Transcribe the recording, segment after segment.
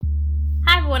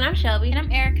everyone, I'm Shelby. And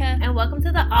I'm Erica. And welcome to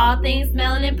the All Things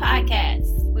Melanin Podcast.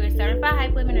 We're certified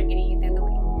hype women are getting you through the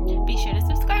week. Be sure to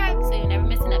subscribe so you never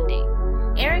miss an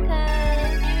update. Erica.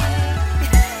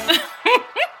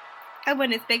 I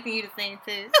wasn't expecting you to sing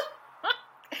too.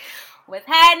 What's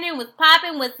happening? What's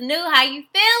popping? What's new? How you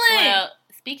feeling? Well,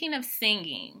 speaking of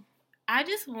singing, I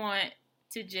just want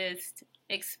to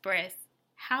express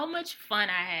how much fun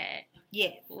I had.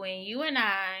 Yes. When you and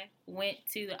I went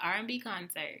to the R&B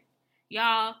concert.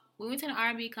 Y'all, we went to an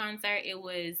R&B concert. It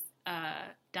was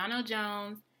Donald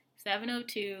Jones,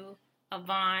 702,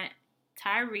 Avant,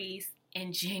 Tyrese,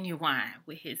 and Genuine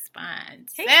with his spine.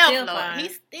 He's still fine.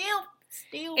 He's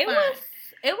still it fine.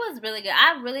 It was really good.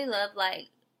 I really love like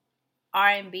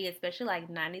R&B, especially like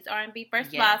 90s R&B.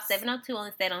 First of all, 702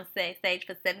 only stayed on stage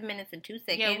for 7 minutes and 2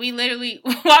 seconds. Yeah, we literally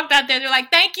walked out there. They're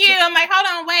like, "Thank you." I'm like, "Hold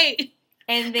on, wait."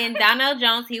 And then Donald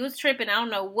Jones, he was tripping. I don't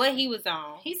know what he was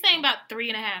on. He sang about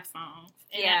 3.5 songs.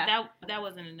 And yeah, that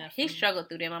wasn't enough. He struggled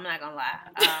through them. I'm not gonna lie.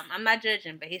 I'm not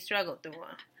judging, but he struggled through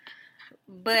them.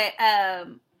 But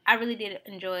I really did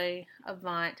enjoy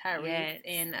Avant, Tyrese,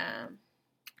 and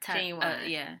Genuine.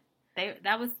 Yeah,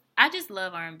 I just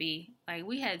love R&B. Like,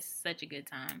 we had such a good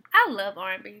time. I love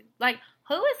R&B. Like,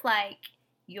 who is like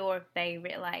your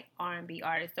favorite like R&B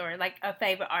artist or like a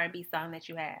favorite R&B song that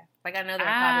you have? Like, I know there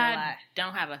are probably a lot. I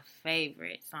don't have a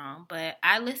favorite song, but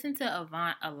I listen to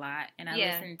Avant a lot, and I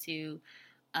listen to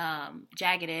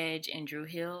Jagged Edge and Dru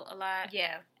Hill a lot.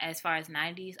 Yeah. As far as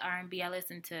 90s R&B, I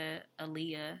listen to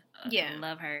Aaliyah.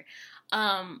 Love her.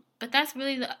 But that's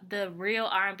really the real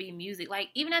R&B music. Like,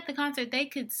 even at the concert, they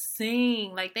could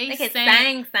sing. Like, they could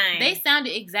sing. They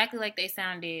sounded exactly like they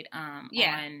sounded on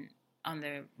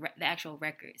the actual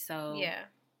record. So yeah.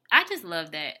 I just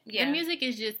love that. Yeah. The music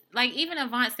is just, like, even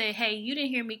Avant said, "Hey, you didn't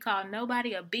hear me call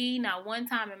nobody a B, not one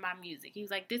time in my music." He was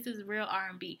like, "This is real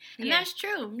R&B." And that's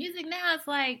true. Music now is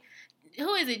like,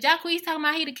 who is it? Jacquees talking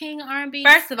about he the king of R&B?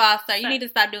 First of all, sir, you need to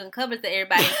stop doing covers to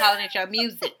everybody and calling it your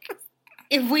music.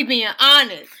 If we being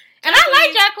honest. And I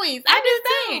like Jacquees. I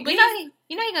do too. But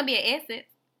you know he gonna be an Essence.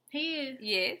 He is.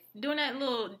 Yes. Doing that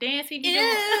little dance he be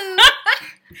doing.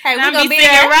 Hey, we gonna be singing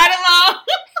there right along.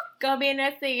 Gonna be in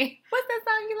that scene. What's that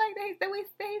song you like that we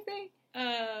sing?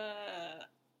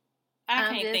 I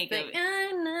can't think of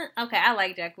it. Okay, I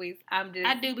like Jacquees. I do,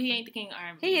 but he ain't the king of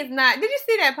R&B. He is not. Did you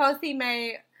see that post he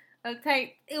made of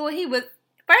Tank? He was,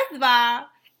 first of all,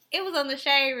 it was on the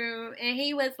Shade Room, and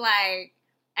he was like,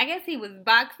 I guess he was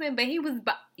boxing, but he was,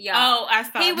 y'all. Oh, I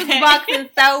saw He was boxing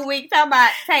so weak. Talking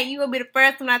about, Tank, you gonna be the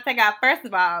first one I take out. First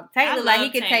of all, Tank looked like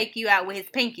he could take you out with his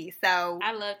pinky, so.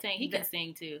 I love Tank. He can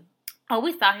sing, too. Oh,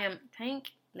 we saw him.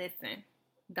 Tank, listen,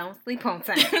 don't sleep on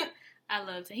Tank. I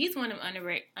love Tank. He's one of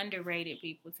underrated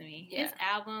people to me. Yeah. His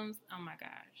albums, oh my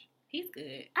gosh. He's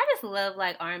good. I just love,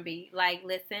 like, R&B. Like,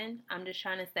 listen, I'm just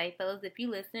trying to say, fellas, if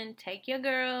you listen, take your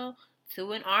girl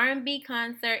to an R&B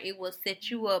concert. It will set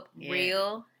you up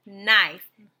real nice.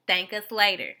 Thank us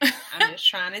later. I'm just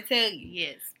trying to tell you.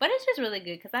 Yes. But it's just really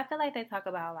good because I feel like they talk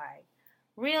about, like,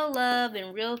 real love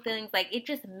and real feelings. Like, it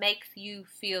just makes you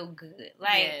feel good.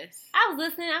 Like, I was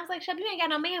listening. I was like, Shelby, you ain't got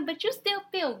no man, but you still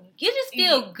feel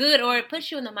good, or it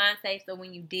puts you in the mindset so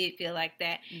when you did feel like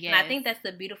that. Yes. And I think that's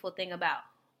the beautiful thing about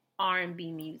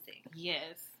R&B music.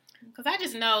 Yes. Because I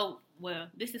just know, well,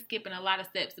 this is skipping a lot of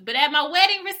steps, but at my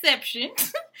wedding reception,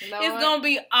 it's going to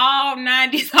be all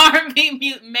 90s R&B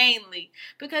music mainly.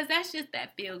 Because that's just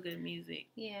that feel-good music.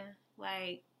 Yeah.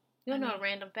 Like, you know a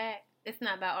random fact? It's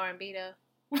not about R&B, though.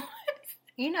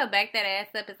 You know, Back That Ass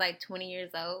Up is like 20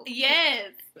 years old.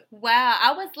 Yes. Wow,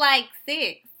 I was like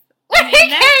 6.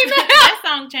 That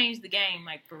song changed the game,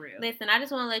 like, for real. Listen, I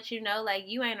just want to let you know, like,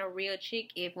 you ain't a real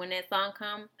chick if when that song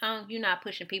comes on, you're not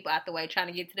pushing people out the way trying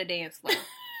to get to the dance floor.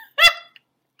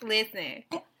 Listen.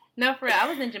 No, for real. I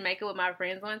was in Jamaica with my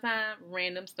friends one time.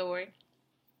 Random story.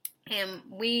 And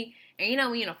you know,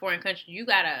 we in a foreign country, you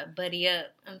gotta buddy up.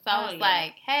 And so I was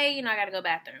like, hey, you know, I gotta go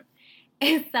bathroom.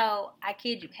 And so, I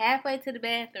kid you, halfway to the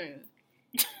bathroom,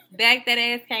 Back That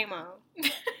Ass came on.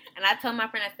 And I told my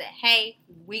friend, I said, hey,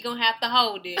 we gonna have to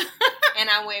hold it. And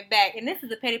I went back. And this is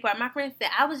the petty part. My friend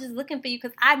said, I was just looking for you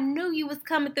because I knew you was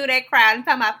coming through that crowd. And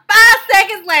talking about 5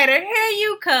 seconds later, here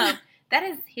you come. That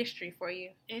is history for you.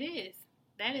 It is.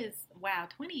 That is, wow,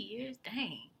 20 years?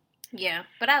 Dang. Yeah,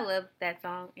 but I love that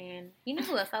song. And you know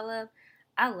who else I love?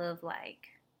 I love, like,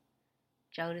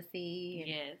 Jodeci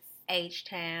and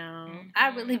H-Town. Mm-hmm. I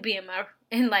really be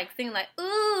like, sing like,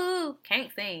 ooh,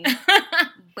 can't sing.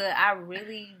 But I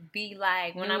really be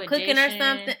like, when I'm cooking or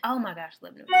something, oh my gosh,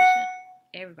 love New Edition.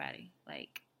 Everybody.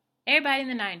 Like, everybody in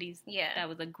the 90s. Yeah. That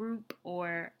was a group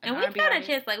or an R&B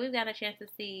artist. We've got a chance to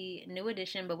see New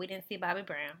Edition, but we didn't see Bobby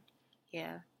Brown.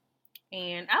 Yeah.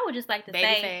 And I would just like to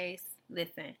say, Babyface.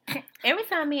 listen, every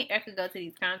time me and Erica go to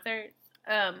these concerts,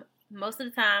 most of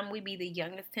the time we be the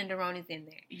youngest tenderonis in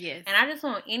there. Yes. And I just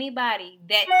want anybody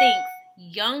that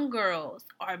thinks young girls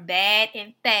are bad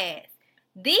and fast.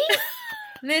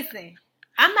 Listen,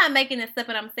 I'm not making this up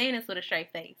and I'm saying this with a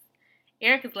straight face.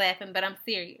 Erica's laughing, but I'm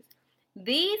serious.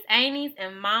 These aunties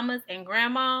and mamas and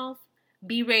grandmas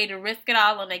be ready to risk it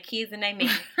all on their kids and their men.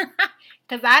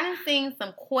 Because I done seen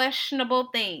some questionable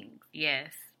things.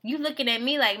 Yes. You looking at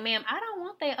me like, ma'am, I don't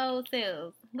want their old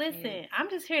selves. Listen, I'm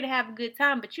just here to have a good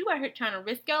time, but you are here trying to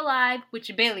risk your life with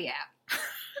your belly out.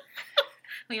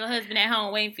 When your husband at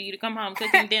home waiting for you to come home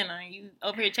cooking dinner and you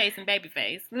over here chasing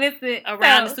Babyface. Listen,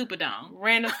 around the Superdome.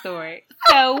 Random story.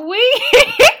 So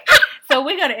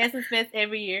we go to Essence Fest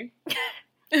every year.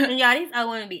 And y'all, these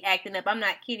old women be acting up. I'm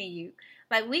not kidding you.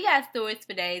 Like, we got stories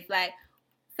for days. Like,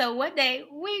 so one day,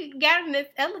 we got in this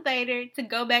elevator to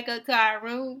go back up to our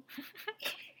room.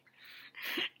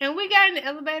 And we got in the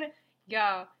elevator,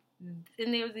 y'all,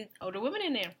 and there was these older women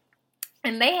in there.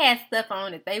 And they had stuff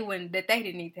on that they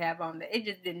didn't need to have on. That it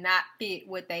just did not fit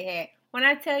what they had. When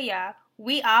I tell y'all,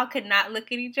 we all could not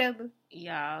look at each other.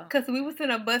 Y'all. Because we was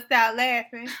gonna bust out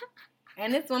laughing.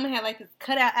 And this woman had like this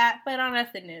cutout outfit on us.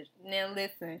 And now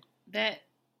listen.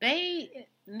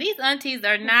 These aunties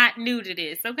are not new to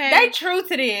this, okay? They true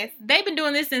to this. They've been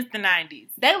doing this since the 90s.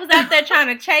 They was out there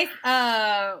trying to chase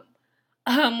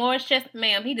Morris Chestnut.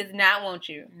 Ma'am, he does not want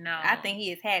you. No. I think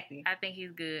he is happy. I think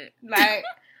he's good.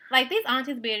 Like these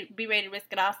aunties be ready to risk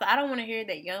it all. So I don't want to hear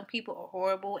that young people are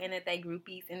horrible and that they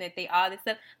groupies and that they all this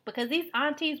stuff. Because these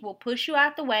aunties will push you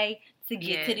out the way to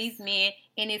get to these men.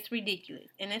 And it's ridiculous.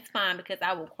 And it's fine because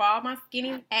I will crawl my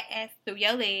skinny ass through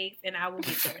your legs and I will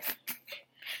get there.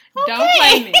 Okay. Don't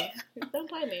play me. Don't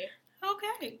play me.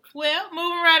 Okay. Well,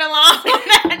 moving right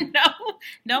along. No,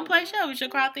 don't play show. We should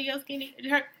crawl through your skinny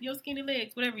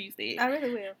legs, whatever you said. I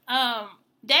really will.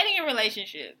 Dating and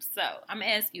relationships. So I'm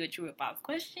gonna ask you a true or false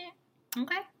question,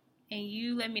 okay? And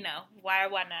you let me know why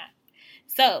or why not.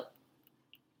 So,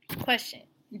 question: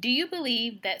 do you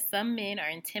believe that some men are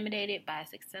intimidated by a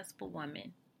successful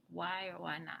woman? Why or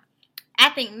why not? I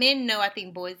think men no. I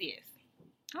think boys yes.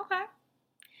 Okay.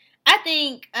 I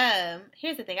think,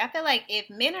 here's the thing. I feel like if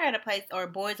men are at a place, or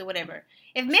boys or whatever,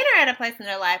 if men are at a place in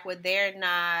their life where they're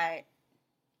not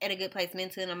at a good place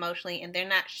mentally and emotionally, and they're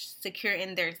not secure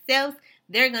in themselves,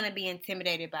 they're going to be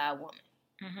intimidated by a woman.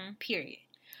 Mm-hmm. Period.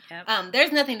 Yep.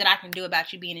 There's nothing that I can do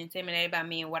about you being intimidated by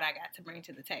me and what I got to bring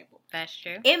to the table. That's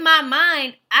true. In my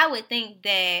mind, I would think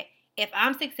that if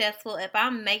I'm successful, if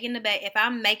I'm making if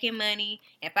I'm making money,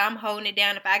 if I'm holding it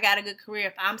down, if I got a good career,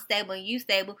 if I'm stable and you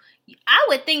stable, I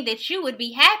would think that you would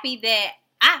be happy that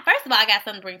first of all, I got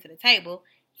something to bring to the table.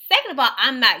 Second of all,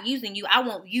 I'm not using you. I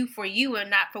want you for you and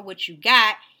not for what you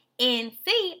got. And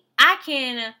C, I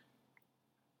can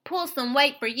pull some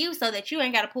weight for you so that you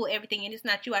ain't got to pull everything and it's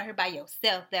not you out here by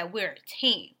yourself, that we're a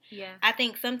team. Yeah. I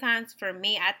think sometimes for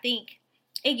me, I think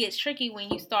it gets tricky when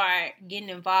you start getting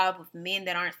involved with men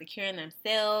that aren't secure in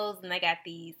themselves and they got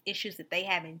these issues that they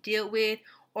haven't dealt with,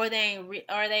 or they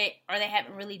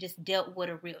haven't really just dealt with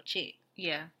a real chick.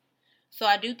 Yeah. So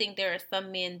I do think there are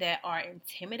some men that are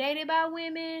intimidated by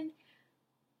women,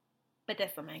 but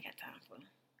that's something I ain't got time for.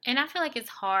 And I feel like it's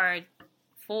hard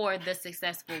for the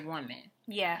successful woman.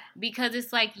 Yeah. Because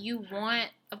it's like you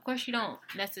want, of course you don't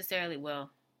necessarily,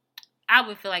 well, I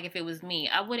would feel like if it was me,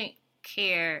 I wouldn't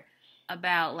care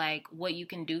about like what you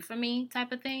can do for me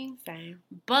type of thing. Same.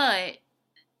 But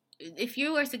if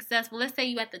you are successful, let's say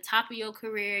you at the top of your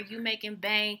career, you making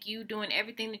bank, you doing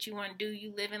everything that you want to do,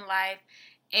 you living life,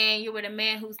 and you're with a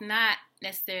man who's not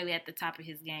necessarily at the top of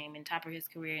his game and top of his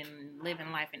career and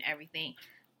living life and everything.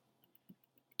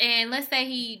 And let's say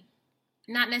he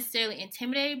not necessarily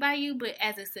intimidated by you, but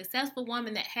as a successful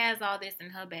woman that has all this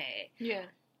in her bag. Yeah.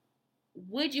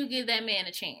 Would you give that man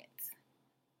a chance?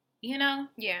 You know?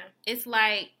 Yeah. It's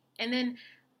like, and then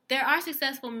there are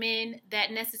successful men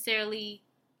that necessarily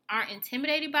aren't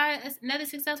intimidated by another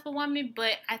successful woman,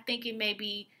 but I think it may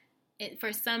be,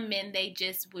 for some men, they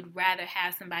just would rather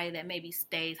have somebody that maybe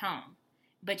stays home.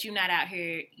 But you're not out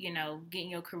here, you know, getting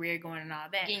your career going and all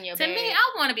that. To me,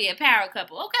 I want to be a power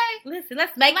couple, okay? Listen,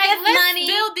 let's make this money.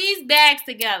 Let's build these bags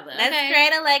together. Let's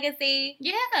create a legacy.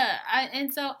 Yeah.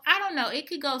 And so, I don't know. It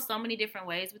could go so many different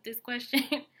ways with this question.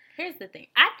 Here's the thing.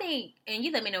 I think, and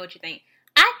you let me know what you think.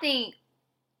 I think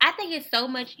it's so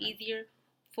much easier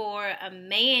for a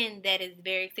man that is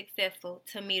very successful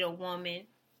to meet a woman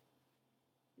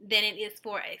than it is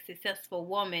for a successful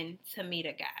woman to meet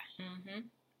a guy. Mm-hmm.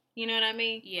 You know what I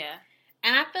mean? Yeah.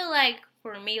 And I feel like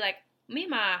for me, like me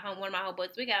and one of my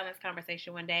homeboys, we got in this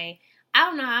conversation one day. I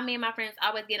don't know how me and my friends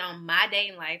always get on my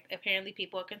dating life. Apparently,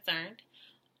 people are concerned.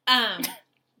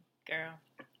 Girl.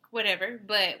 Whatever.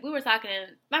 But we were talking,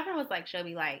 and my friend was like,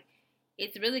 Shelby, like,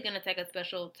 it's really going to take a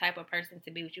special type of person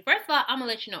to be with you. First of all, I'm going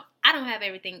to let you know, I don't have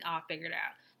everything all figured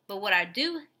out. But what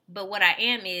I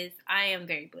am is, I am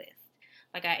very blessed.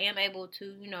 Like, I am able to,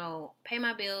 you know, pay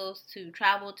my bills, to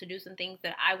travel, to do some things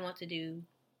that I want to do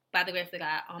by the grace of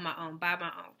God on my own, by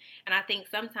my own. And I think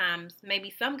sometimes,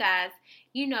 maybe some guys,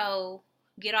 you know,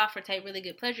 get off or take really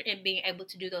good pleasure in being able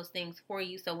to do those things for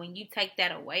you. So when you take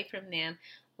that away from them,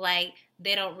 like,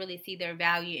 they don't really see their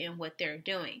value in what they're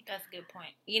doing. That's a good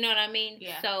point. You know what I mean?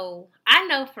 Yeah. So I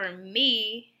know for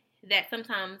me that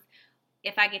sometimes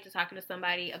if I get to talking to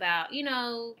somebody about, you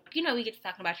know, we get to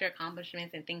talking about your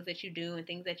accomplishments and things that you do and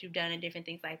things that you've done and different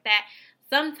things like that.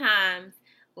 Sometimes,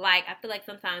 like, I feel like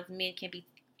sometimes men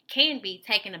can be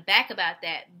taken aback about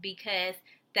that because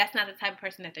that's not the type of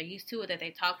person that they're used to or that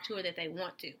they talk to or that they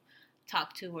want to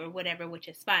talk to or whatever, which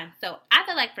is fine. So I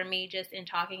feel like for me, just in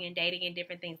talking and dating and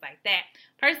different things like that,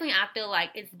 personally, I feel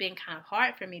like it's been kind of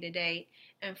hard for me to date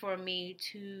and for me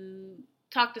to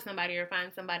talk to somebody or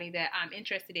find somebody that I'm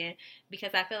interested in,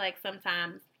 because I feel like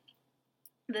sometimes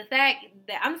the fact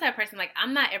that I'm the type of person, like,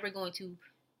 I'm not ever going to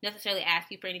necessarily ask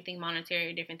you for anything monetary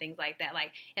or different things like that.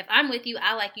 Like, if I'm with you,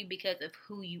 I like you because of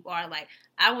who you are. Like,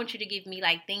 I want you to give me,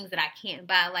 like, things that I can't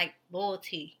buy, like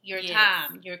loyalty, your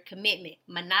time, your commitment,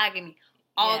 monogamy,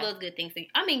 all those good things.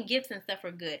 I mean, gifts and stuff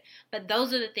are good, but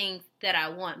those are the things that I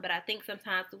want. But I think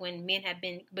sometimes when men have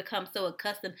become so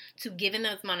accustomed to giving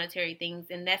those monetary things,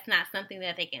 and that's not something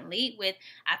that they can lead with,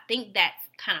 I think that's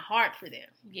kind of hard for them.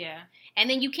 Yeah. And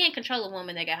then you can't control a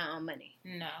woman that got her own money.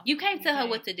 No. You can't tell her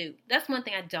what to do. That's one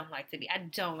thing I don't like to be. I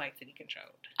don't like to be controlled.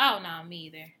 Oh, no, me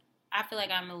either. I feel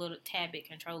like I'm a little tad bit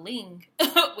controlling,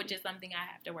 which is something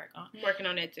I have to work on. I'm working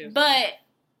on that too. But,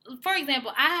 for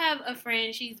example, I have a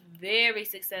friend, she's very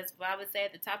successful. I would say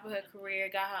at the top of her career,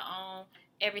 got her own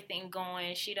everything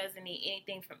going. She doesn't need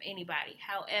anything from anybody.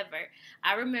 However,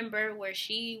 I remember where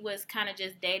she was kind of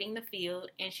just dating the field,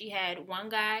 and she had one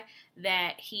guy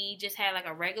that he just had like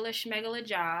a regular schmegular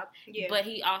job, but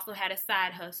he also had a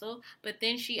side hustle. But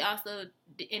then she also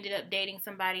ended up dating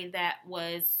somebody that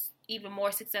was even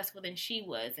more successful than she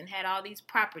was and had all these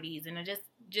properties and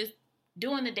just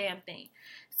doing the damn thing.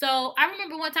 So I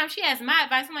remember one time she asked my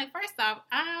advice. I'm like, first off,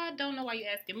 I don't know why you're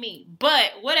asking me,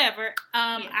 but whatever.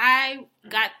 I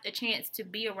got a chance to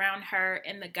be around her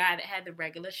and the guy that had the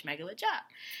regular schmegular job.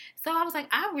 So I was like,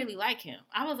 I really like him.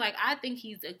 I was like, I think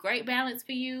he's a great balance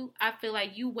for you. I feel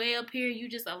like you way up here, you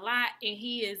just a lot, and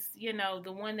he is, you know,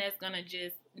 the one that's gonna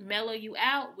just mellow you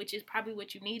out, which is probably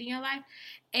what you need in your life.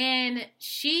 And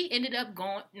she ended up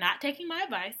not taking my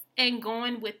advice and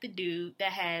going with the dude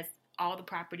that has all the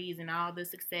properties and all the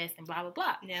success and blah, blah,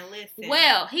 blah. Now listen.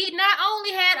 Well, he not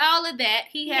only had all of that,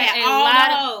 he had a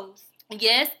lot of,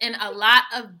 yes, and a lot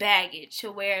of baggage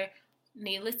to where,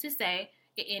 needless to say,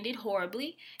 it ended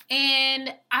horribly.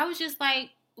 And I was just like,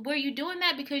 were you doing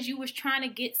that because you was trying to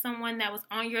get someone that was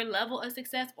on your level of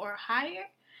success or higher?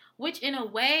 Which in a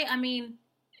way, I mean,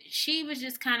 she was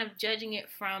just kind of judging it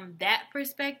from that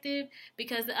perspective,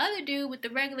 because the other dude with the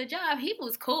regular job, he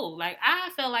was cool. Like, I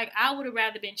felt like I would have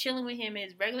rather been chilling with him in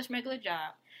his regular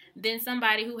job than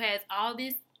somebody who has all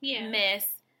this mess,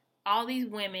 all these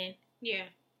women. Yeah.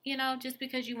 You know, just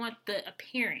because you want the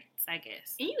appearance, I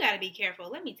guess. And you got to be careful.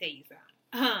 Let me tell you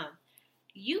something.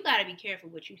 You got to be careful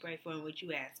what you pray for and what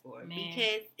you ask for. Man.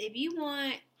 Because if you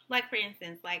want, like, for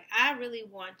instance, like, I really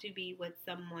want to be with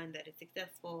someone that is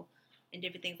successful and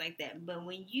different things like that. But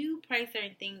when you pray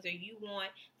certain things or you want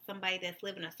somebody that's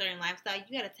living a certain lifestyle,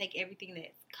 you got to take everything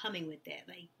that's coming with that.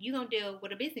 Like, you going to deal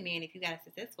with a busy man if you got a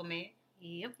successful man.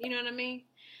 Yep. You know what I mean?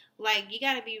 Like, you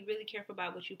got to be really careful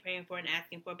about what you're praying for and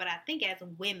asking for. But I think as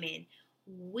women,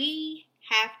 we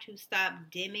have to stop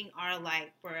dimming our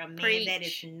light for a man that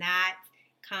is not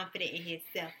confident in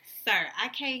himself. Sir, I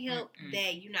can't help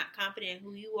that you're not confident in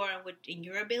who you are and in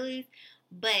your abilities.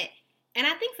 But... and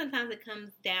I think sometimes it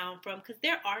comes down from, because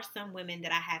there are some women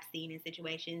that I have seen in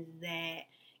situations that,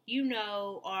 you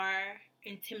know, are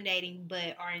intimidating,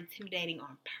 but are intimidating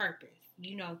on purpose.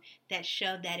 You know, that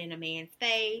shove that in a man's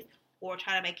face or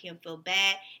try to make him feel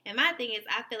bad. And my thing is,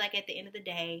 I feel like at the end of the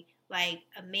day, like,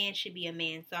 a man should be a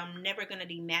man. So I'm never going to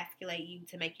demasculate you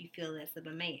to make you feel less of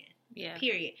a man. Yeah.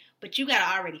 Period. But you got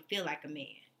to already feel like a man.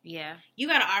 Yeah. You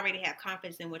got to already have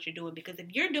confidence in what you're doing. Because if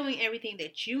you're doing everything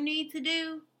that you need to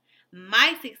do,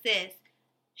 my success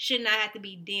should not have to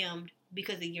be dimmed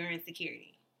because of your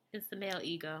insecurity. It's the male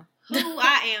ego. Who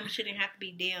I am shouldn't have to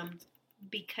be dimmed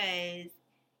because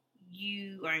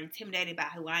you are intimidated by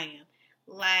who I am.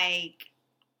 Like,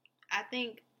 I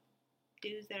think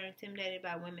dudes that are intimidated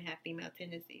by women have female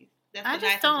tendencies. That's I the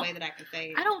just nicest way that I can say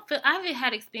it. I don't feel I've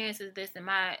had experiences with this in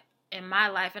my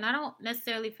life, and I don't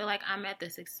necessarily feel like I'm at the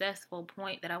successful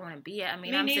point that I want to be at. I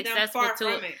mean, I'm successful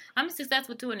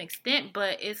to an extent,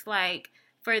 but it's like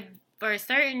for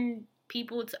certain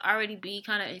people to already be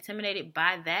kind of intimidated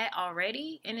by that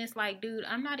already, and it's like, dude,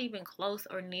 I'm not even close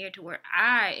or near to where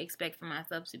I expect for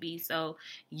myself to be, so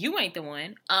you ain't the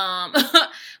one.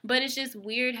 But it's just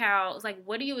weird how it's like,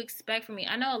 what do you expect from me?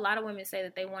 I know a lot of women say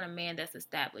that they want a man that's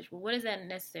established, but what does that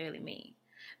necessarily mean?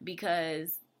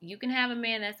 Because you can have a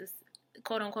man that's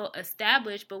quote unquote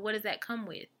established, but what does that come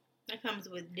with? It comes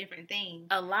with different things.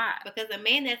 A lot. Because a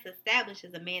man that's established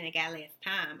is a man that got less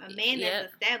time. A man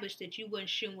that's established that you wouldn't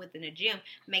shoot with in the gym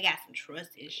may got some trust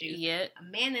issues. Yep. A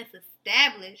man that's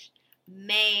established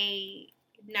may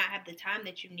not have the time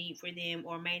that you need for them,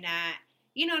 or may not,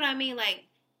 you know what I mean? Like,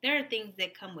 there are things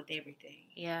that come with everything.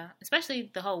 Yeah. Especially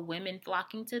the whole women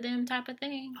flocking to them type of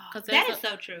thing. That is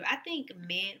so true. I think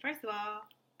men, first of all,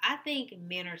 I think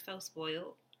men are so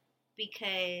spoiled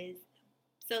because...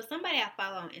 So somebody I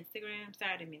follow on Instagram,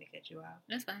 sorry I didn't mean to cut you off.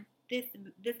 That's fine. This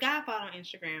guy I follow on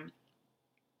Instagram,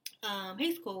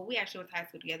 he's cool. We actually went to high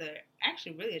school together.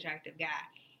 Actually, really attractive guy.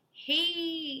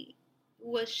 He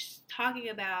was talking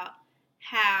about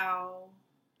how,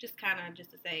 just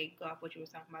to say, go off what you were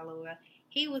talking about a little bit.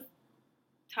 He was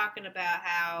talking about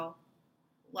how,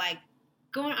 like,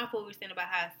 going off what we were saying about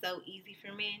how it's so easy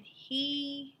for men.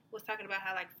 He was talking about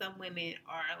how, like, some women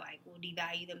are, like, will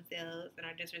devalue themselves and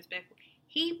are disrespectful.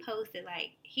 He posted,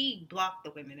 like, he blocked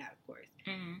the women out, of course.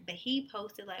 Mm-hmm. But he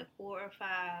posted, like, 4 or 5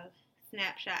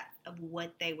 snapshots of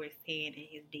what they were saying in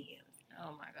his DMs.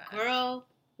 Oh, my God. Girl,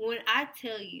 when I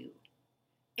tell you,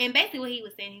 and basically what he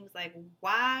was saying, he was like,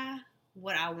 why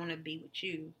would I want to be with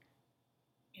you?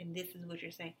 And this is what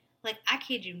you're saying. Like, I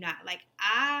kid you not. Like,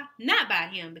 not by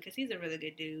him, because he's a really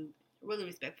good dude, really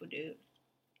respectful dude.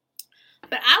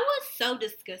 But I was so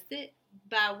disgusted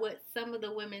by what some of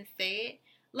the women said.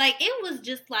 Like, it was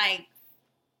just like,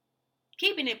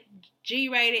 keeping it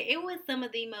G-rated, it was some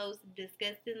of the most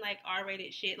disgusting, like,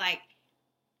 R-rated shit. Like,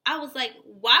 I was like,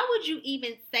 why would you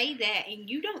even say that? And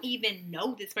you don't even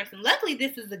know this person. Luckily,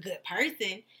 this is a good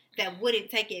person that wouldn't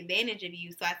take advantage of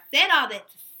you. So I said all that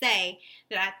to say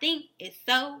that I think it's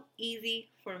so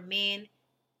easy for men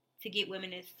to get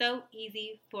women. It's so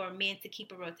easy for men to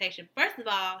keep a rotation. First of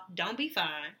all, don't be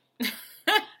fine.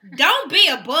 Don't be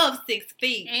above 6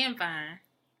 feet. And fine.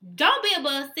 Don't be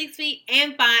above 6 feet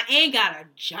and fine and got a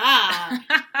job.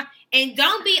 And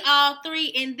don't be all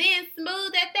 3 and then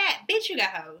smooth at that. Bitch, you got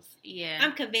hoes. Yeah.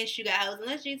 I'm convinced you got hoes.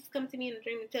 Unless Jesus come to me in a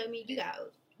dream and tell me you got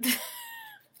hoes.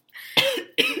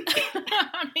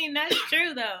 I mean, that's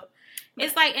true, though.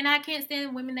 It's like, and I can't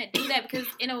stand women that do that because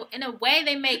in a way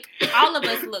they make all of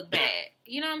us look bad.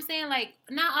 You know what I'm saying? Like,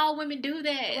 not all women do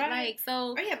that. Right. Like,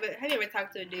 so. Have you ever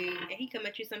talked to a dude and he come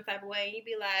at you some type of way and you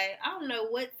be like, I don't know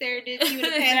what Sarah did to you in the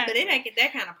past, but it ain't get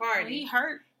that kind of party. He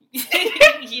hurt.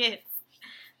 Yes.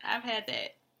 I've had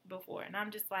that before. And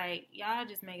I'm just like, y'all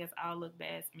just make us all look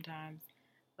bad sometimes.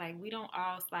 Like, we don't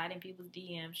all slide in people's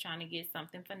DMs trying to get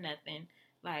something for nothing.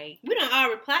 Like, we don't all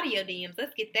reply to your DMs.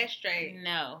 Let's get that straight.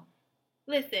 No.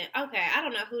 Listen, okay, I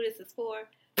don't know who this is for,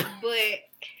 but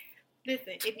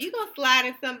listen, if you gonna slide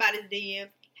in somebody's DMs,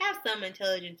 have something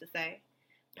intelligent to say.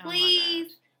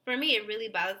 Please. For me, it really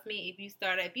bothers me if you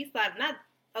slide, not,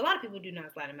 a lot of people do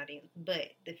not slide in my DMs, but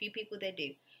the few people that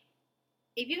do,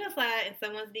 if you gonna slide in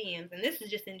someone's DMs, and this is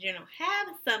just in general, have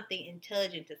something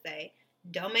intelligent to say.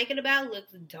 Don't make it about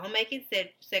looks. Don't make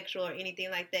it sexual or anything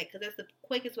like that, because that's the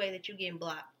quickest way that you get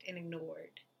blocked and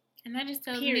ignored. And that just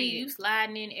tells me you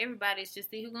sliding in everybody's just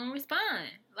see who's gonna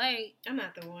respond. Like, I'm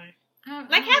not the one. I'm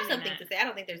have really something not. to say. I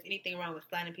don't think there's anything wrong with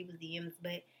sliding people's DMs,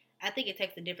 but I think it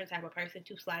takes a different type of person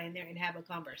to slide in there and have a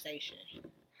conversation.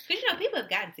 Because, people have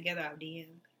gotten together off DMs.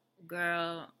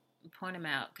 Girl, point them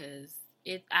out, because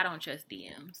I don't trust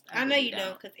DMs. I know you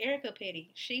don't, because Erica Petty,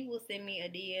 she will send me a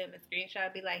DM and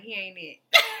screenshot, be like, he ain't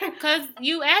it. Because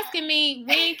you asking me,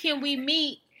 when can we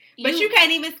meet? But you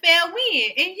can't even spell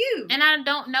when, and you. And I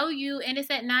don't know you, and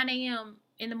it's at 9 a.m.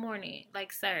 in the morning.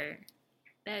 Like, sir,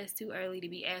 that is too early to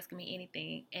be asking me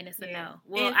anything, and it's a no.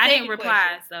 Well, I didn't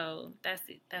reply, so that's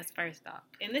it. That's first off.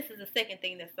 And this is the second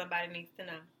thing that somebody needs to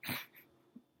know.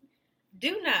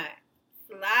 Do not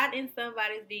slide in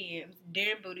somebody's DMs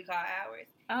during booty call hours.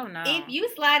 Oh, no. If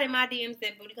you slide in my DMs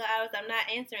at booty call hours, I'm not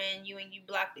answering you and you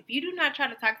blocked. If you do not try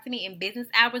to talk to me in business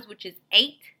hours, which is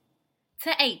 8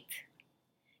 to 8.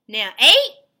 Now, 8,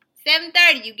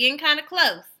 7:30, you getting kind of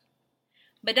close.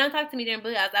 But don't talk to me during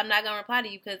Blue House. I'm not going to reply to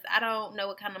you because I don't know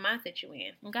what kind of mindset you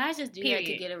in. Guys just do that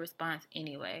to get a response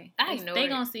anyway. I ignore They it.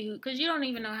 going to see who, because you don't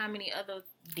even know how many other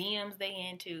DMs they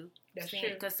into. That's true.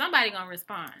 Because somebody going to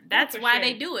respond. That's why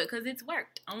they do it, because it's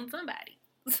worked on somebody.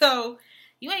 So,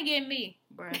 you ain't getting me,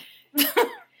 bruh.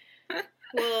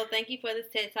 Well, thank you for this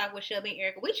TED Talk with Shelby and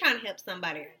Erica. We're trying to help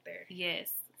somebody out there.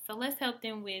 Yes. So, let's help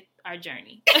them with our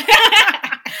journey.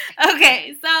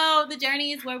 Okay, so the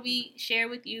journey is where we share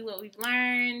with you what we've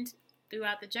learned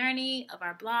throughout the journey of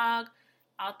our blog,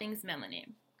 All Things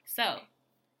Melanin. So,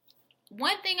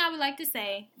 one thing I would like to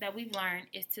say that we've learned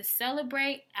is to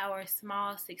celebrate our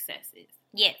small successes.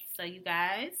 Yes. So, you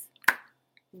guys,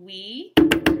 we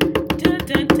reached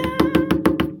 1,000 on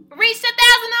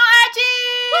IG!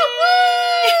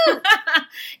 Woo-woo!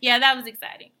 Yeah, that was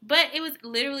exciting. But it was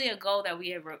literally a goal that we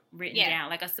had written down.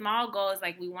 Like, a small goal is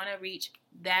like, we want to reach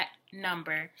that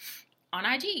number on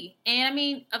IG. And, I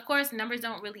mean, of course, numbers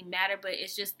don't really matter, but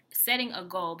it's just setting a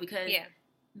goal. Because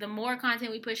the more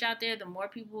content we push out there, the more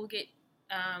people will get,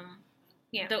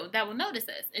 that will notice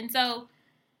us. And so,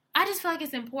 I just feel like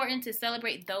it's important to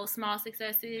celebrate those small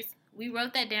successes. We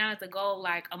wrote that down as a goal,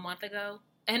 like, a month ago.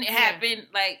 And it happened,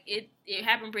 like, it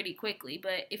happened pretty quickly.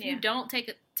 But if you don't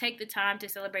take the time to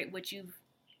celebrate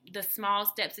the small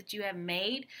steps that you have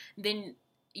made, then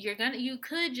you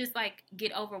could just, like,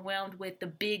 get overwhelmed with the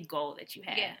big goal that you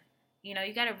have. Yeah. You know,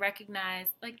 you got to recognize,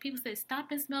 like people say,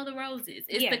 stop and smell the roses.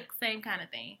 It's the same kind of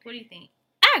thing. What do you think?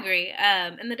 I agree.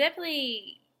 And they're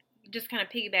definitely just kind of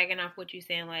piggybacking off what you're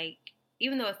saying, like,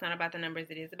 even though it's not about the numbers,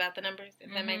 it is about the numbers,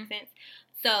 if that makes sense.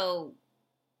 So,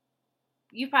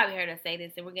 you've probably heard us say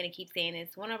this, and we're going to keep saying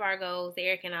this. One of our goals,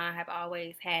 Eric and I have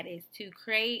always had, is to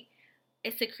create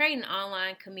an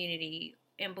online community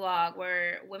and blog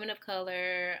where women of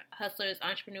color, hustlers,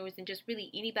 entrepreneurs, and just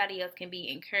really anybody else can be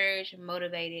encouraged,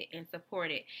 motivated, and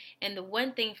supported. And the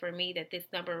one thing for me that this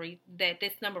number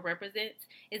represents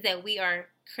is that we are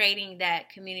creating that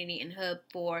community and hub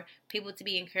for people to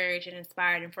be encouraged and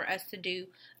inspired, and for us to do,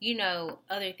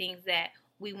 other things that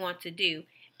we want to do.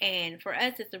 And for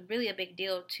us, it's really a big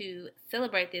deal to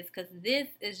celebrate this, because this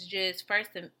is just,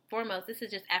 first and foremost, this is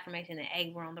just affirmation that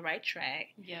A, we're on the right track.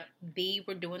 Yep. B,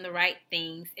 we're doing the right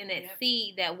things. And that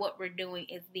C, that what we're doing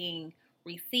is being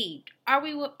received. Are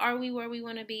we where we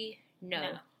want to be?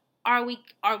 No. Are we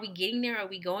getting there? Are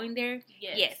we going there?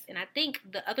 Yes. And I think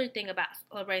the other thing about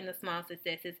celebrating the small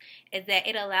successes is that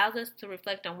it allows us to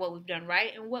reflect on what we've done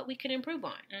right and what we can improve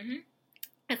on. Mm-hmm.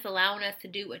 It's allowing us to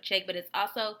do a check, but it's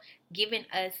also giving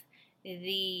us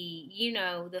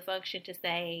the function to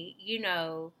say,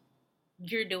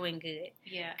 you're doing good.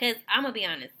 Yeah. Because I'm going to be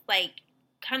honest, like,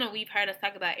 kind of we've heard us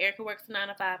talk about Erica works 9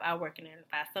 to 5, I work 9 to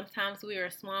 5. Sometimes we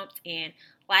are swamped and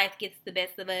life gets the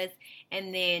best of us.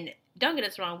 And then, don't get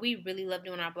us wrong, we really love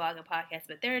doing our blog and podcast,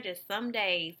 but there are just some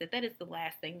days that is the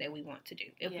last thing that we want to do,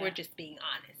 if we're just being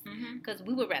honest. Because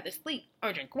we would rather sleep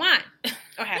or drink wine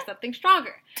or have something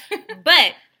stronger.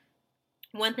 But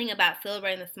one thing about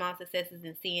celebrating the small successes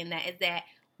and seeing that is that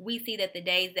we see that the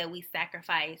days that we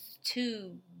sacrifice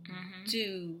to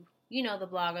do, the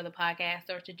blog or the podcast,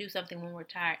 or to do something when we're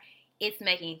tired, it's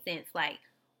making sense. Like,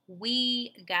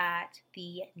 we got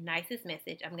the nicest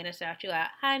message. I'm going to shout you out.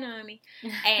 Hi, Naomi.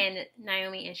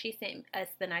 And she sent us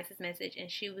the nicest message,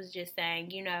 and she was just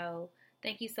saying,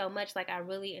 thank you so much. Like, I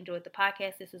really enjoyed the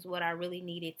podcast. This is what I really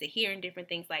needed to hear, and different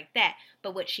things like that.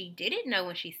 But what she didn't know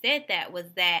when she said that was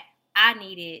that I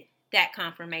needed that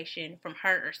confirmation from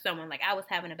her or someone. Like, I was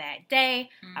having a bad day.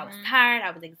 I was tired.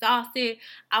 I was exhausted.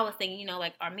 I was thinking,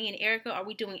 like, are me and Erica, are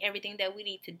we doing everything that we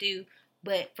need to do?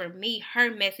 But for me,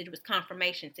 her message was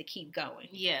confirmation to keep going.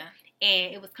 Yeah.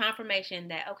 And it was confirmation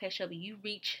that, okay, Shelby, you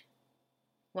reach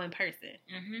one person.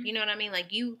 You know what I mean?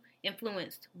 Like, you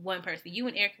influenced one person. You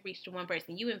and Erica reached one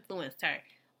person. You influenced her.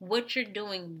 What you're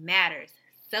doing matters.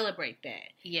 Celebrate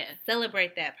that. Yeah.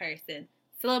 Celebrate that person.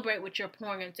 Celebrate what you're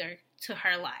pouring into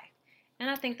her life.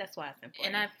 And I think that's why it's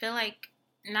important. And I feel like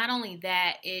not only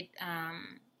that, it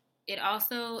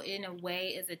also, in a way,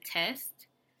 is a test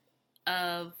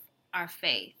of our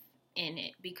faith in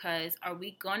it. Because are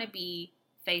we going to be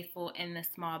faithful in the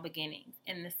small beginnings,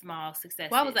 in the small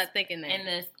successes? Why was I thinking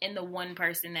that? In the one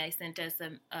person that sent us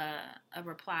a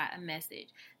reply, a message.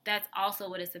 That's also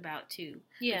what it's about, too.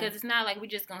 Yeah. Because it's not like we're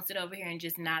just going to sit over here and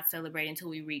just not celebrate until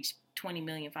we reach 20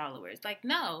 million followers. Like,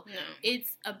 no.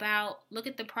 It's about, look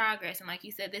at the progress. And like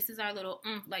you said, this is our little,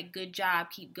 good job.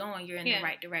 Keep going. You're in the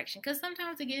right direction. Because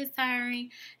sometimes it gets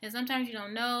tiring. And sometimes you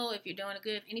don't know if you're doing it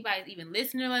good. If anybody's even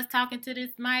listening to us talking to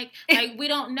this mic. Like, we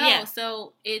don't know.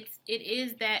 So it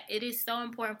is so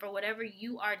important for whatever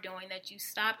you are doing that you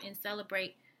stop and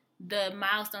celebrate the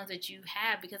milestones that you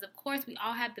have, because of course we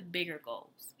all have the bigger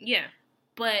goals. Yeah.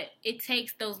 But it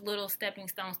takes those little stepping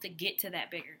stones to get to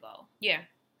that bigger goal. Yeah.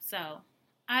 So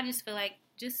I just feel like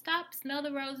just stop, smell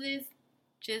the roses,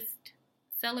 just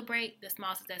celebrate the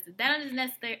small successes. That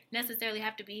doesn't necessarily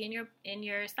have to be in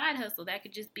your side hustle. That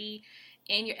could just be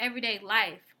in your everyday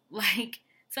life. Like,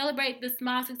 celebrate the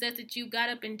small success that you got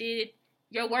up and did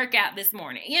your workout this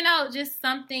morning. You know, just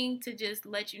something to just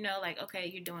let you know, like, okay,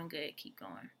 you're doing good. Keep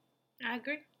going. I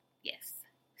agree. Yes.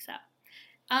 So,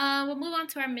 we'll move on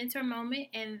to our mentor moment.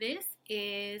 And this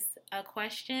is a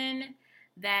question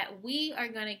that we are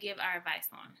going to give our advice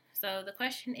on. So, the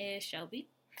question is, Shelby,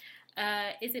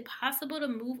 is it possible to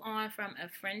move on from a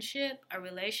friendship, a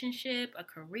relationship, a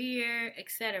career,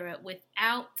 etc.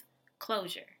 without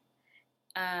closure?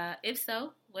 If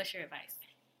so, what's your advice?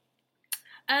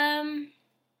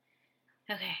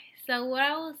 Okay, so what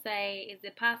I will say, is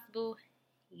it possible?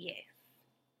 Yes.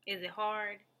 Is it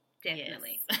hard?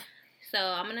 Definitely. Yes. So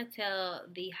I'm going to tell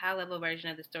the high-level version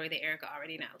of the story that Erica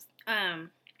already knows. I've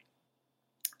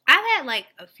had, like,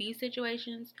 a few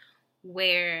situations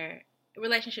where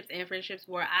relationships and friendships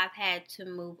where I've had to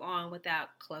move on without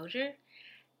closure.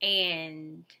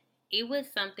 And it was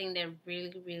something that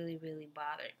really, really, really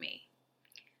bothered me.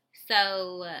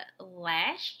 So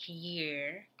last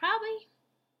year, probably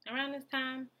around this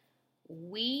time,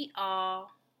 we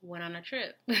all went on a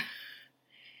trip.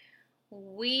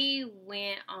 We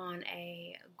went on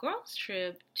a girls'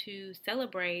 trip to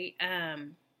celebrate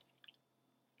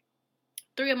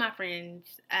 3 of my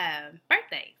friends'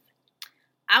 birthdays.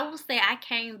 I will say I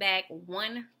came back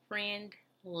one friend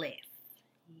less.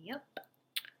 Yep.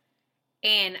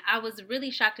 And I was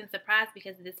really shocked and surprised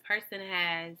because this person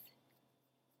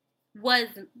was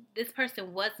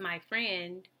my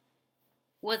friend,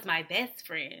 was my best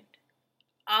friend.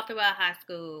 All throughout high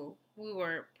school, we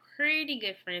were pretty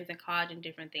good friends in college and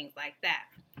different things like that.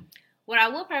 What I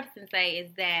will purpose and say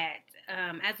is that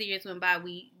as the years went by,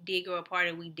 we did grow apart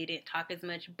and we didn't talk as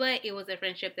much, but it was a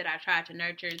friendship that I tried to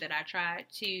nurture, that I tried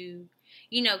to,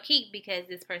 keep, because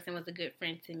this person was a good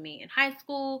friend to me in high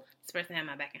school. This person had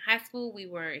my back in high school.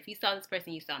 If you saw this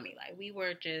person, you saw me. Like, we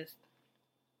were just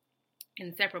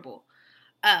inseparable.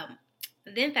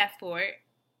 Then fast forward,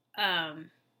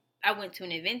 I went to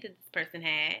an event that this person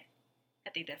had. I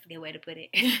think that's a good way to put it.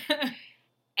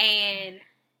 And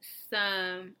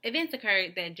some events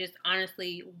occurred that just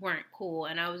honestly weren't cool.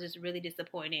 And I was just really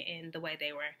disappointed in the way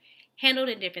they were handled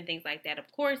and different things like that.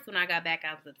 Of course, when I got back,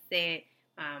 I was upset.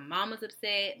 My mom was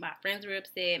upset. My friends were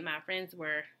upset. My friends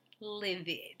were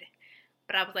livid.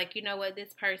 But I was like, you know what?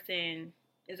 This person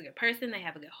is a good person. They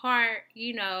have a good heart.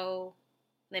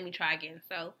 Let me try again.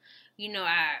 So,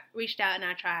 I reached out and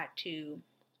I tried to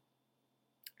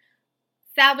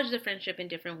salvage the friendship in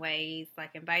different ways,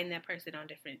 like inviting that person on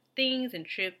different things and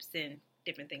trips and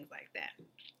different things like that.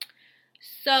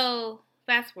 So,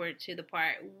 fast forward to the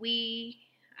part, we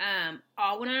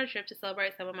all went on a trip to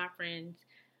celebrate some of my friends'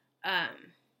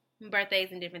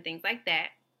 birthdays and different things like that.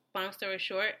 Long story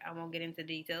short, I won't get into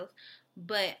details,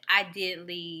 but I did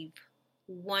leave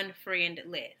one friend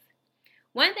less.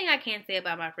 One thing I can say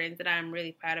about my friends that I'm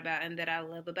really proud about and that I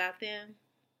love about them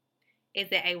is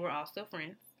that they were also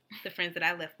friends, the friends that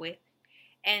I left with,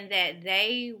 and that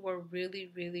they were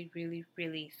really, really, really,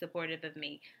 really supportive of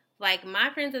me. Like, my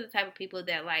friends are the type of people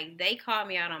that, like, they call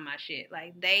me out on my shit.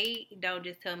 Like, they don't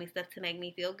just tell me stuff to make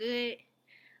me feel good.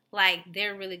 Like,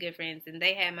 they're really good friends, and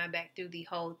they had my back through the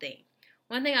whole thing.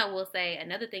 One thing I will say,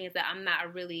 another thing is that I'm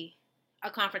not really a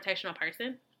confrontational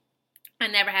person. I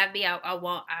never have been.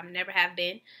 I never have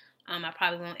been. I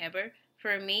probably won't ever.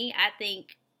 For me, I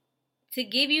think to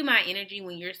give you my energy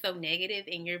when you're so negative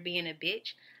and you're being a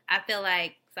bitch, I feel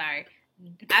like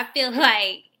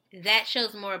that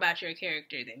shows more about your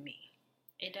character than me.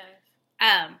 It does.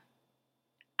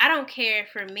 I don't care.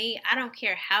 For me, I don't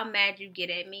care how mad you get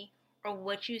at me or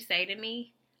what you say to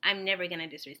me. I'm never going to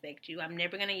disrespect you. I'm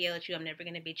never going to yell at you. I'm never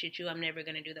going to bitch at you. I'm never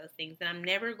going to do those things. And I'm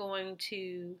never going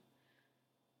to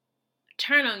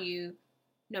turn on you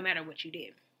no matter what you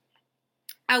did.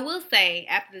 I will say,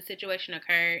 after the situation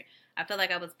occurred, I felt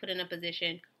like I was put in a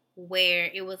position where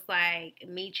it was like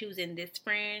me choosing this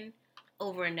friend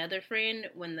over another friend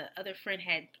when the other friend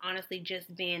had honestly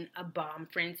just been a bomb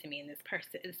friend to me, and this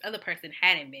other person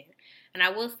hadn't been. And I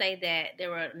will say that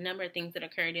there were a number of things that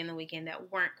occurred in the weekend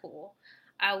that weren't cool.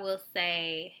 I will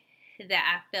say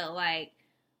that I felt like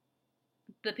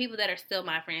the people that are still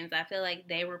my friends, I feel like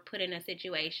they were put in a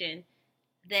situation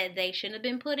that they shouldn't have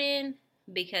been put in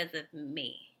because of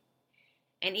me.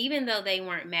 And even though they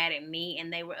weren't mad at me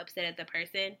and they were upset at the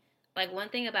person, like, one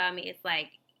thing about me is, like,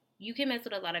 you can mess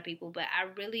with a lot of people, but I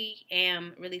really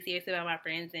am really serious about my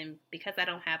friends, and because I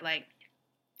don't have like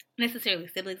necessarily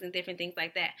siblings and different things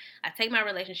like that, I take my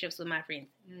relationships with my friends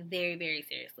very, very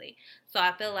seriously. So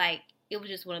I feel like it was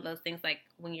just one of those things like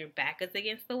when your back is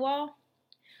against the wall.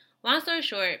 Long story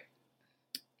short,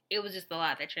 it was just a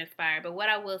lot that transpired. But what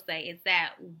I will say is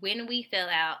that when we fell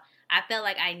out, I felt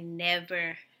like I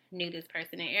never knew this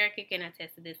person. And Erica can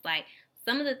attest to this. Like,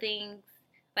 some of the things,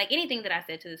 like anything that I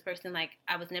said to this person, like,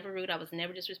 I was never rude, I was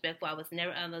never disrespectful, I was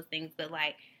never on those things. But,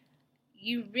 like,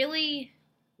 you really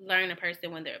learn a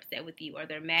person when they're upset with you or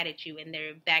they're mad at you and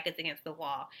their back is against the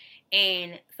wall.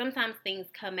 And sometimes things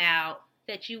come out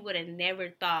that you would have never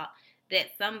thought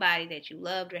that somebody that you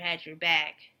loved or had your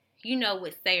back,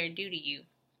 would say or do to you.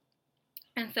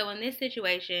 And so in this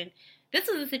situation, this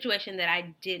was a situation that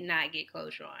I did not get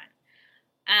closure on.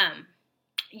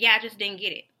 I just didn't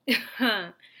get it.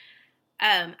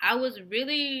 I was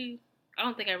really, I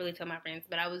don't think I really told my friends,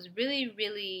 but I was really,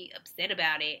 really upset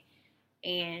about it.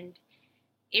 And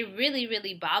it really,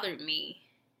 really bothered me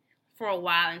for a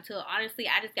while until, honestly,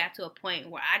 I just got to a point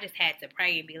where I just had to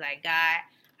pray and be like, God,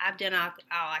 I've done all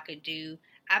I could do.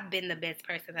 I've been the best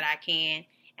person that I can.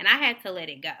 And I had to let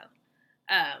it go.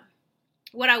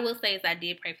 What I will say is I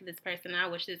did pray for this person. I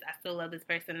still love this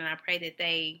person. And I pray that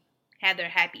they have their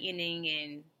happy ending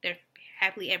and they're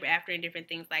happily ever after and different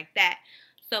things like that.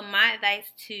 So my advice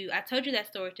I told you that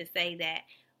story to say that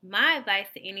my advice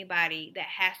to anybody that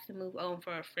has to move on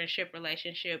for a friendship,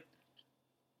 relationship,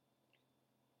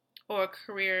 or a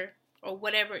career, or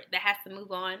whatever, that has to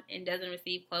move on and doesn't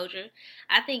receive closure,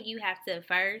 I think you have to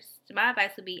first, my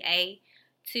advice would be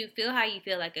to feel how you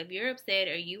feel. Like, if you're upset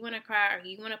or you want to cry or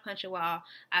you want to punch a wall,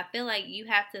 I feel like you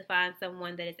have to find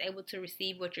someone that is able to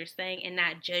receive what you're saying and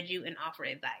not judge you and offer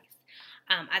advice.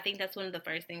 I think that's one of the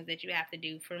first things that you have to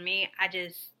do. For me,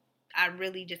 I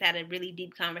really just had a really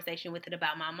deep conversation with it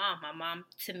about my mom. My mom,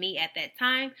 to me at that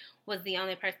time, was the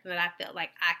only person that I felt like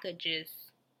I could just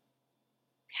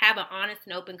have an honest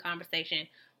and open conversation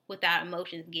without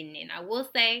emotions getting in. I will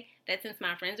say that since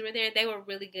my friends were there, they were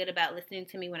really good about listening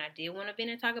to me when I did want to vent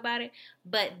and talk about it,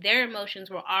 but their emotions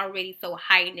were already so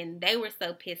heightened and they were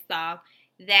so pissed off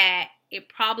that it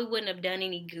probably wouldn't have done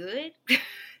any good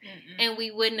and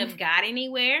we wouldn't have got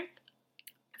anywhere.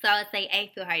 So I would say,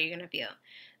 A, feel how you're going to feel.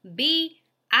 B,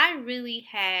 I really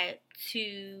had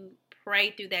to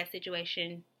pray through that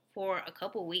situation for a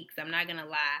couple weeks, I'm not going to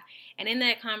lie. And in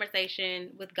that conversation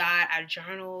with God, I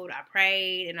journaled, I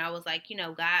prayed, and I was like,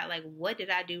 God, like, what did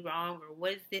I do wrong? Or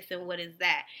what is this and what is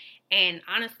that? And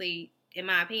honestly, in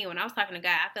my opinion, when I was talking to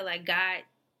God, I felt like God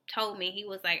told me, he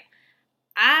was like,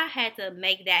 I had to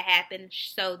make that happen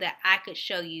so that I could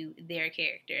show you their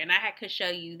character. And I could show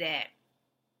you that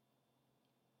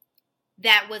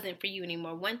wasn't for you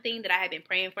anymore. One thing that I have been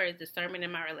praying for is discernment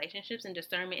in my relationships and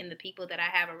discernment in the people that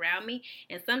I have around me.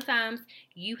 And sometimes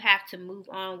you have to move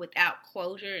on without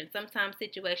closure. And sometimes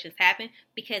situations happen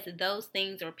because those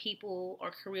things or people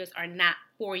or careers are not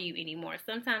for you anymore.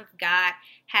 Sometimes God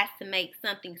has to make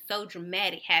something so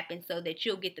dramatic happen so that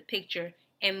you'll get the picture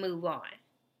and move on.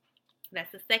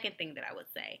 That's the second thing that I would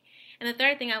say. And the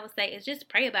third thing I would say is just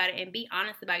pray about it and be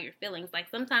honest about your feelings. Like,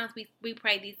 sometimes we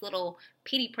pray these little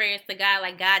pity prayers to God,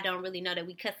 like God don't really know that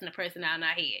we cussing the person out in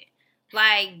our head.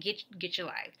 Like, get your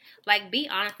life. Like, be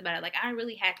honest about it. Like, I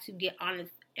really had to get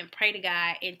honest and pray to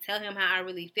God and tell him how I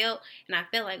really felt. And I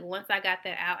felt like once I got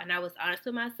that out and I was honest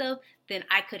with myself, then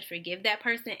I could forgive that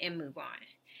person and move on.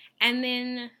 And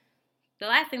then the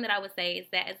last thing that I would say is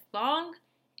that as long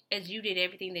as you did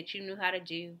everything that you knew how to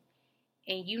do,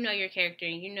 and you know your character,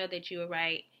 and you know that you were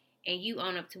right, and you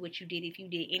own up to what you did if you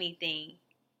did anything,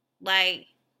 like,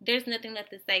 there's nothing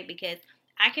left to say, because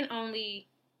I can only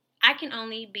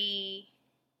be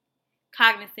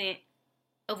cognizant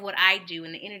of what I do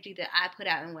and the energy that I put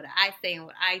out and what I say and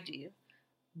what I do.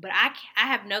 But I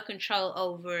have no control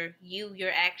over you,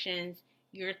 your actions,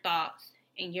 your thoughts,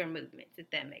 and your movements, if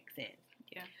that makes sense.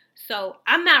 Yeah. So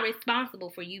I'm not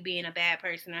responsible for you being a bad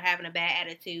person or having a bad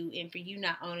attitude and for you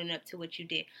not owning up to what you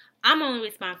did. I'm only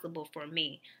responsible for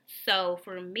me. So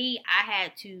for me, I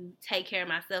had to take care of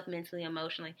myself mentally,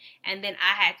 emotionally. And then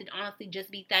I had to honestly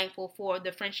just be thankful for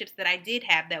the friendships that I did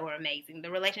have that were amazing. The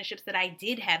relationships that I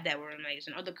did have that were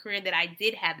amazing. Or the career that I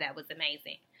did have that was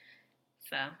amazing.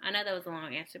 So I know that was a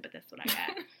long answer, but that's what I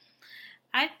got.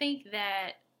 I think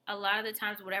that a lot of the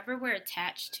times, whatever we're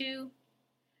attached to,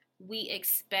 we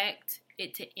expect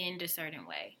it to end a certain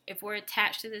way. If we're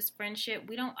attached to this friendship,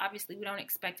 we don't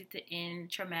expect it to end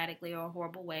traumatically or a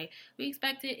horrible way. We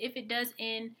expect it, if it does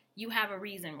end, you have a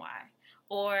reason why.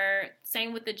 Or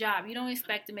same with the job. You don't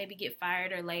expect to maybe get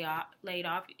fired or laid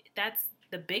off. That's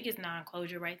the biggest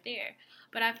non-closure right there.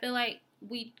 But I feel like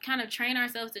we kind of train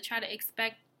ourselves to try to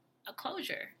expect a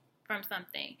closure from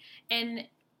something. And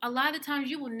a lot of the times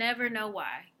you will never know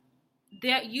why.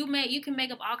 You can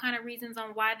make up all kind of reasons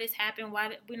on why this happened,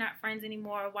 why we're not friends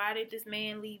anymore, why did this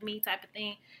man leave me type of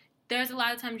thing. There's a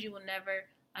lot of times you will never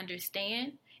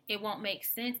understand. It won't make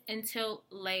sense until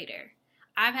later.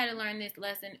 I've had to learn this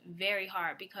lesson very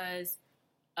hard because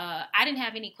I didn't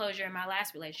have any closure in my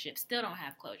last relationship. Still don't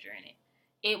have closure in it.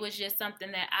 It was just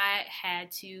something that I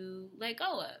had to let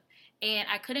go of. And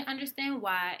I couldn't understand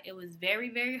why. It was very,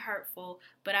 very hurtful.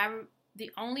 But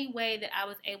the only way that I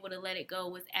was able to let it go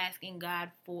was asking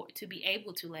God to be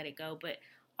able to let it go. But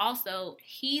also,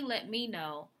 He let me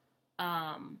know,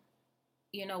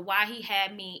 why He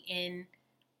had me in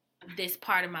this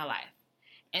part of my life.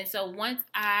 And so once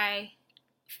I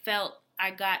felt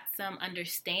I got some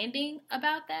understanding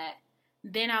about that,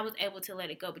 then I was able to let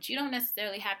it go. But you don't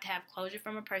necessarily have to have closure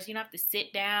from a person. You don't have to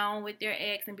sit down with your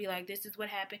ex and be like, this is what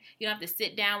happened. You don't have to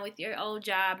sit down with your old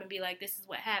job and be like, this is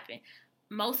what happened.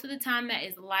 Most of the time that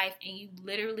is life, and you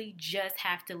literally just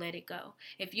have to let it go.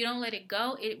 If you don't let it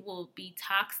go, it will be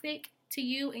toxic to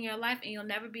you in your life, and you'll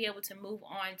never be able to move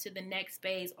on to the next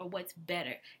phase or what's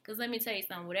better. Because let me tell you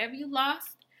something, whatever you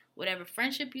lost, whatever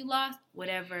friendship you lost,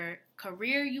 whatever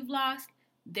career you've lost,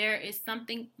 there is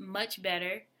something much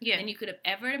better than you could have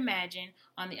ever imagined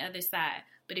on the other side.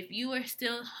 But if you are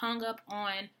still hung up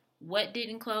on what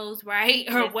didn't close right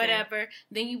or whatever,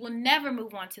 then you will never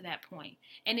move on to that point.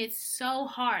 And it's so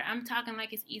hard. I'm talking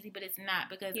like it's easy, but it's not,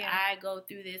 because I go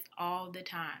through this all the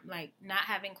time. Like, not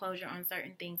having closure on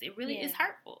certain things, it really is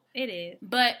hurtful. It is.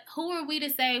 But who are we to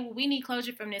say, well, we need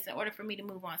closure from this in order for me to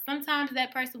move on? Sometimes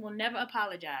that person will never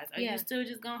apologize. Are you still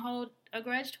just going to hold a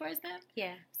grudge towards them?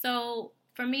 Yeah. So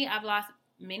for me, I've lost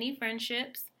many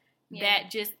friendships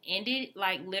that just ended,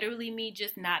 like, literally me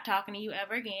just not talking to you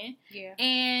ever again. Yeah.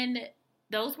 And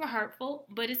those were hurtful,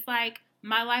 but it's like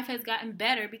my life has gotten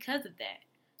better because of that.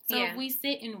 So if we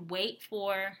sit and wait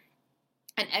for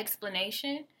an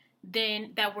explanation,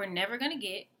 then that we're never going to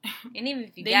get. And even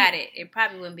if you got it, it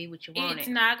probably wouldn't be what you wanted. It's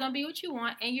not going to be what you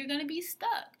want, and you're going to be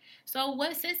stuck. So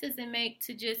what sense does it make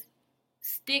to just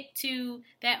stick to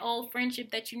that old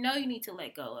friendship that you know you need to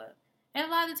let go of? And a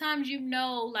lot of the times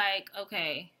like,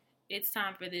 okay, it's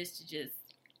time for this to just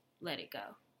let it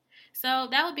go. So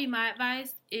that would be my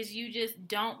advice, is you just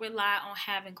don't rely on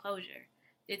having closure.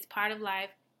 It's part of life.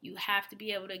 You have to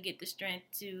be able to get the strength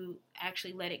to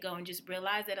actually let it go and just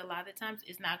realize that a lot of the times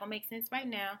it's not going to make sense right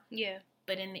now. Yeah.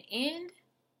 But in the end,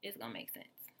 it's going to make sense.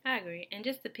 I agree. And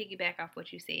just to piggyback off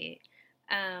what you said,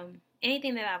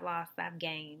 anything that I've lost, I've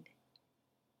gained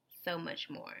so much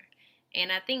more.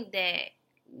 And I think that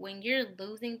when you're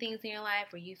losing things in your life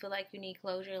or you feel like you need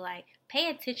closure, like, pay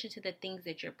attention to the things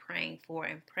that you're praying for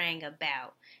and praying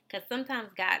about. Because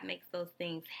sometimes God makes those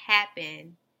things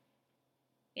happen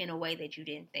in a way that you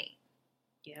didn't think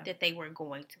that they were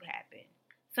going to happen.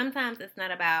 Sometimes it's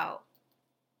not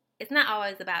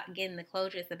always about getting the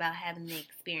closure. It's about having the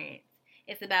experience.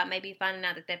 It's about maybe finding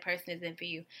out that person isn't for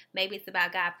you. Maybe it's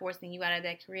about God forcing you out of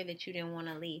that career that you didn't want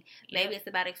to leave. Maybe it's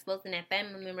about exposing that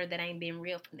family member that ain't been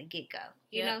real from the get-go.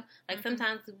 You know? Like,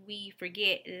 sometimes we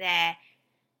forget that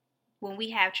when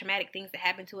we have traumatic things that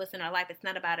happen to us in our life, it's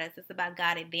not about us. It's about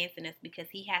God advancing us, because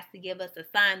He has to give us a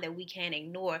sign that we can't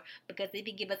ignore. Because if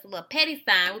He give us a little petty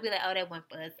sign, we'll be like, oh, that wasn't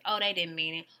for us. Oh, they didn't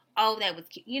mean it. Oh, that was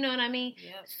cute. You know what I mean?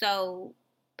 Yep. So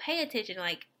pay attention.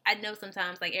 Like, I know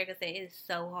sometimes, like Erica said, it is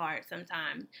so hard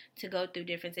sometimes to go through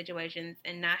different situations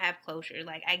and not have closure.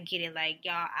 Like, I get it. Like,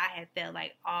 y'all, I have felt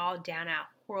like all down out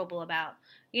horrible about,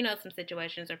 some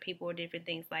situations or people or different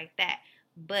things like that.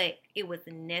 But it was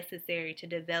necessary to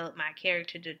develop my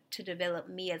character, to develop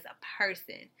me as a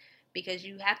person. Because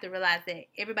you have to realize that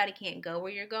everybody can't go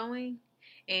where you're going,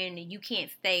 and you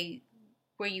can't stay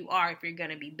where you are if you're going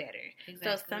to be better.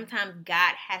 Exactly. So sometimes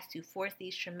God has to force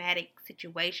these traumatic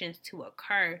situations to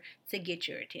occur to get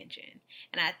your attention.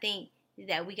 And I think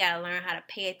that we got to learn how to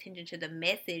pay attention to the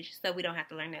message so we don't have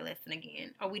to learn that lesson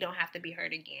again, or we don't have to be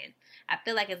hurt again. I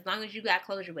feel like as long as you got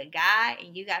closure with God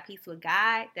and you got peace with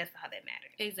God, that's all that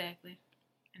matters. Exactly.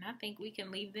 And I think we can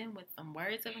leave them with some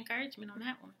words of encouragement on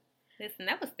that one. Listen,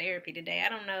 that was therapy today. I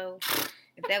don't know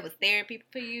if that was therapy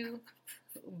for you.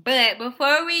 But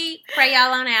before we pray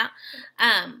y'all on out,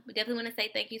 we definitely want to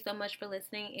say thank you so much for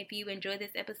listening. If you enjoyed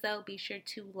this episode, be sure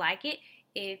to like it.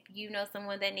 If you know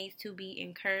someone that needs to be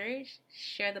encouraged,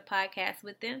 share the podcast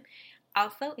with them.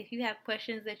 Also, if you have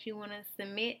questions that you want to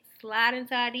submit, slide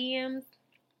into our DMs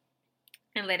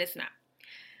and let us know.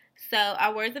 So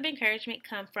our words of encouragement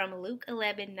come from Luke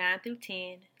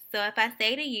 11:9-10. So if I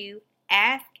say to you,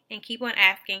 ask and keep on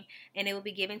asking, and it will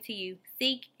be given to you.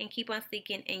 Seek and keep on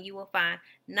seeking, and you will find.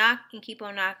 Knock and keep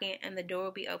on knocking, and the door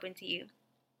will be open to you.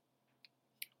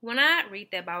 When I read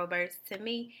that Bible verse, to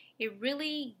me, it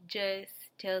really just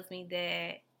tells me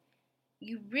that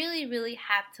you really, really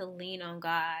have to lean on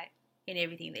God in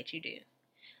everything that you do.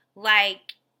 Like,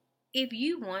 if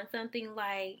you want something,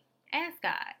 like, ask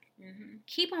God. Mm-hmm.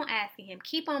 Keep on asking Him.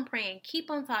 Keep on praying. Keep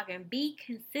on talking. Be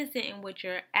consistent in what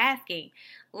you're asking.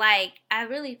 Like, I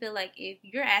really feel like if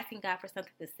you're asking God for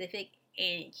something specific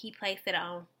and He places that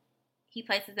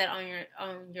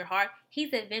on your heart, He's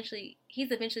eventually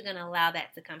going to allow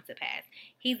that to come to pass.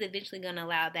 He's eventually going to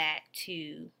allow that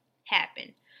to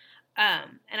happen.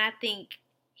 And I think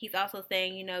He's also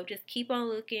saying, just keep on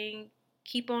looking,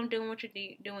 keep on doing what you're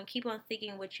doing, keep on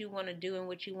seeking what you want to do and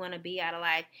what you want to be out of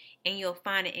life, and you'll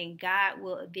find it, and God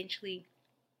will eventually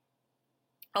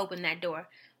open that door.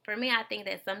 For me, I think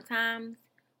that sometimes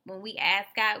when we ask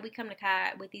God, we come to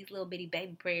God with these little bitty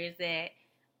baby prayers that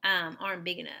aren't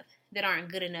big enough, that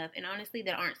aren't good enough, and honestly,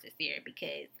 that aren't sincere,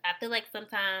 because I feel like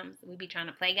sometimes we be trying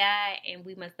to play God, and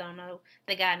we must don't know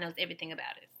that God knows everything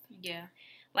about us. Yeah.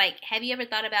 Like, have you ever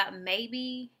thought about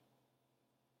maybe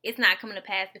it's not coming to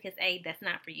pass because, A, that's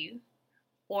not for you,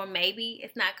 or maybe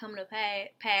it's not coming to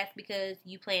pass because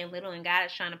you playing little and God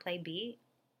is trying to play big?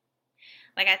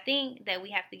 Like, I think that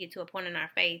we have to get to a point in our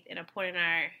faith and a point in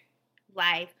our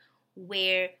life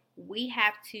where we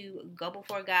have to go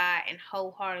before God and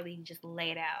wholeheartedly just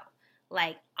lay it out.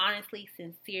 Like, honestly,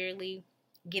 sincerely,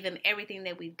 give Him everything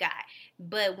that we've got.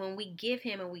 But when we give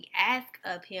Him and we ask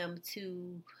of Him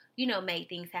to, make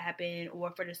things happen,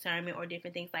 or for discernment or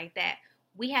different things like that,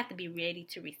 we have to be ready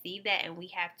to receive that, and we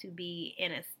have to be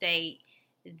in a state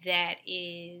that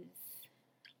is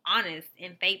honest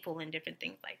and faithful and different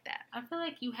things like that. I feel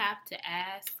like you have to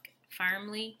ask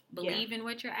firmly, believe in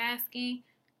what you're asking,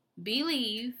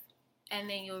 believe, and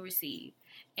then you'll receive.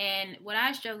 And what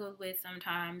I struggle with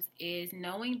sometimes is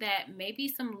knowing that maybe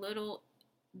some little,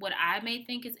 what I may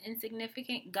think is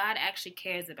insignificant, God actually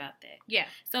cares about that. Yeah.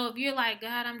 So if you're like,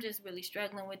 God, I'm just really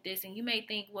struggling with this, and you may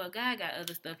think, well, God got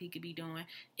other stuff He could be doing.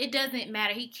 It doesn't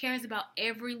matter. He cares about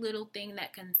every little thing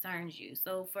that concerns you.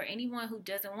 So for anyone who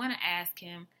doesn't want to ask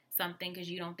Him something because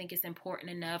you don't think it's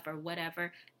important enough or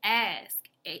whatever, ask.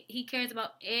 He cares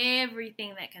about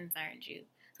everything that concerns you.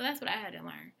 So that's what I had to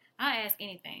learn. I'll ask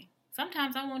anything.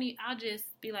 Sometimes I'll just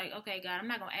be like, okay, God, I'm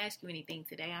not going to ask you anything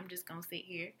today. I'm just going to sit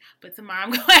here. But tomorrow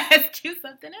I'm going to ask you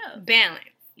something else. Balance.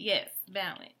 Yes,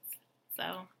 balance.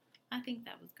 So I think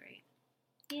that was great.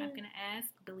 Yeah. I'm going to ask,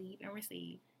 believe, and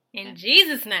receive. In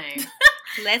Jesus' name,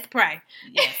 let's pray.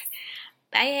 Yes.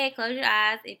 Bow your head, close your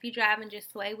eyes. If you're driving,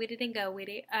 just sway with it and go with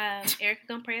it. Erica's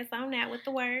going to pray us on out with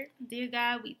the word. Dear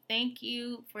God, we thank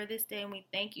you for this day, and we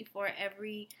thank you for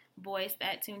every voice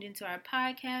that tuned into our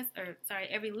podcast,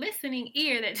 every listening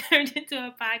ear that turned into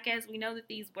our podcast. We know that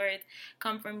these words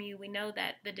come from you. We know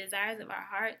that the desires of our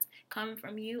hearts come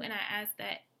from you, and I ask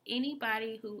that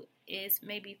anybody who is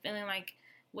maybe feeling like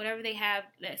whatever they have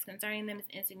that's concerning them is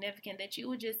insignificant, that you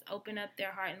would just open up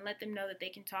their heart and let them know that they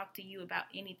can talk to you about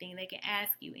anything. They can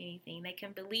ask you anything. They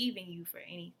can believe in you for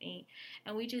anything.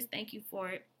 And we just thank you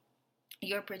for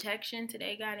your protection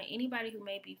today, God, and anybody who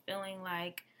may be feeling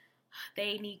like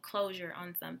they need closure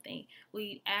on something.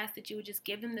 We ask that you would just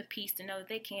give them the peace to know that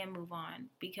they can move on,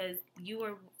 because you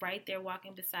are right there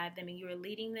walking beside them, and you are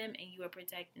leading them, and you are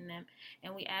protecting them.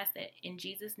 And we ask that in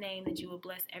Jesus' name that you will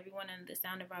bless everyone under the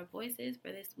sound of our voices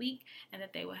for this week, and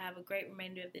that they will have a great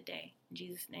remainder of the day. In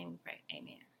Jesus' name we pray.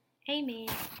 Amen. Amen.